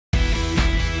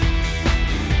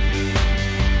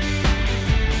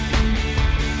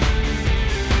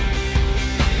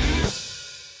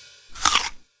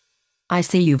I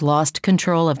see you've lost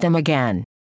control of them again.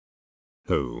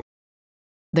 Who?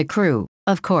 The crew,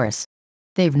 of course.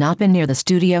 They've not been near the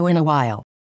studio in a while.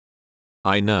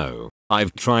 I know.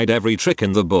 I've tried every trick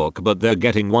in the book, but they're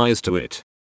getting wise to it.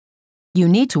 You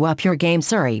need to up your game,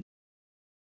 Suri.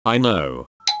 I know.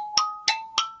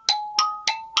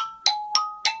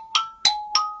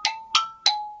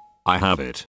 I have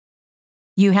it.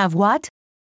 You have what?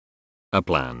 A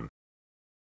plan.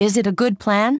 Is it a good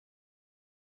plan?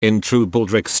 In true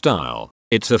Baldric style,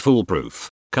 it's a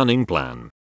foolproof, cunning plan.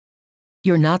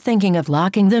 You're not thinking of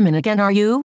locking them in again, are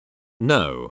you?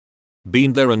 No.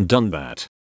 Been there and done that.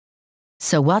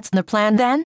 So what's the plan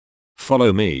then?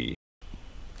 Follow me.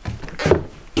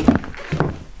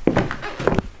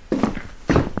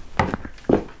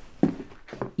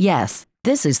 Yes,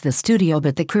 this is the studio,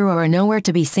 but the crew are nowhere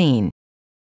to be seen.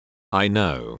 I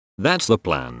know. That's the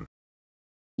plan.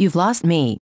 You've lost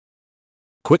me.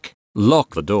 Quick,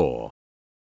 lock the door.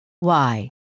 Why?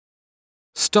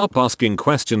 Stop asking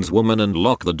questions, woman, and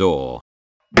lock the door.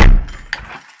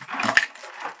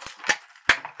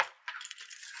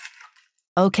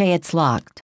 Okay, it's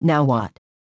locked. Now what?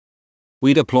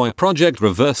 We deploy Project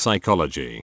Reverse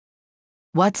Psychology.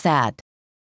 What's that?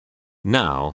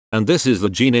 Now, and this is the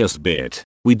genius bit,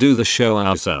 we do the show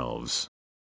ourselves.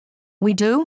 We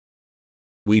do?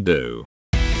 We do.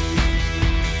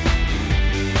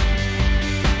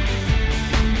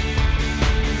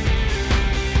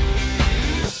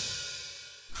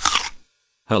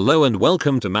 Hello and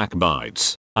welcome to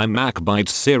MacBites. I'm MacBites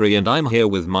Siri and I'm here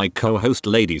with my co-host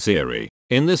Lady Siri.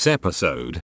 In this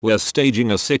episode, we're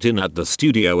staging a sit-in at the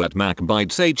studio at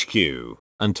MacBites HQ,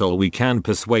 until we can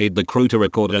persuade the crew to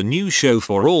record a new show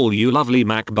for all you lovely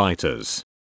MacBiters.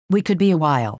 We could be a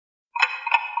while.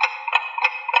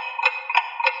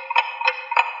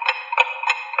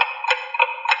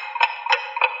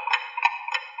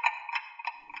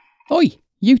 Oi,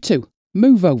 you two,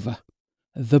 move over.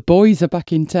 The boys are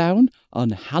back in town on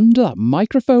Handle That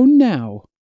Microphone Now.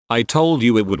 I told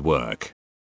you it would work.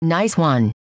 Nice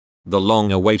one. The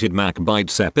long-awaited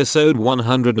MacBites episode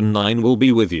 109 will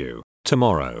be with you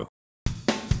tomorrow.